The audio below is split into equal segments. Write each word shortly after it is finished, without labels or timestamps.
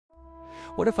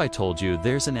What if I told you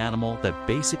there's an animal that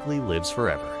basically lives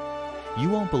forever? You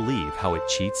won't believe how it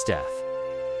cheats death.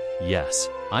 Yes,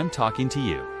 I'm talking to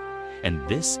you. And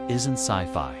this isn't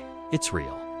sci-fi, it's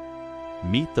real.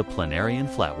 Meet the planarian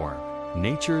flatworm,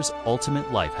 nature's ultimate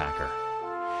life hacker.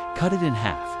 Cut it in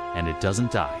half and it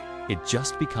doesn't die, it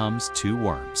just becomes two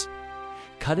worms.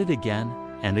 Cut it again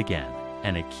and again,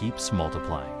 and it keeps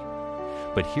multiplying.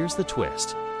 But here's the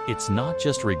twist, it's not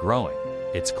just regrowing,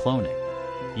 it's cloning.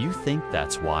 You think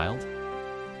that's wild?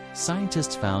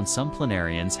 Scientists found some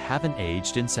planarians haven't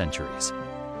aged in centuries.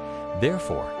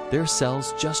 Therefore, their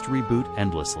cells just reboot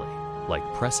endlessly, like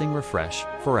pressing refresh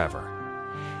forever.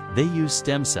 They use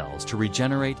stem cells to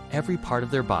regenerate every part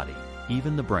of their body,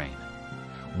 even the brain.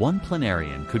 One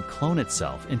planarian could clone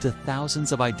itself into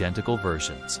thousands of identical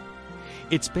versions.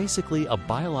 It's basically a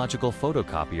biological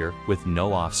photocopier with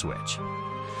no off switch.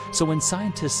 So when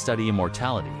scientists study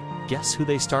immortality, guess who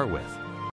they start with?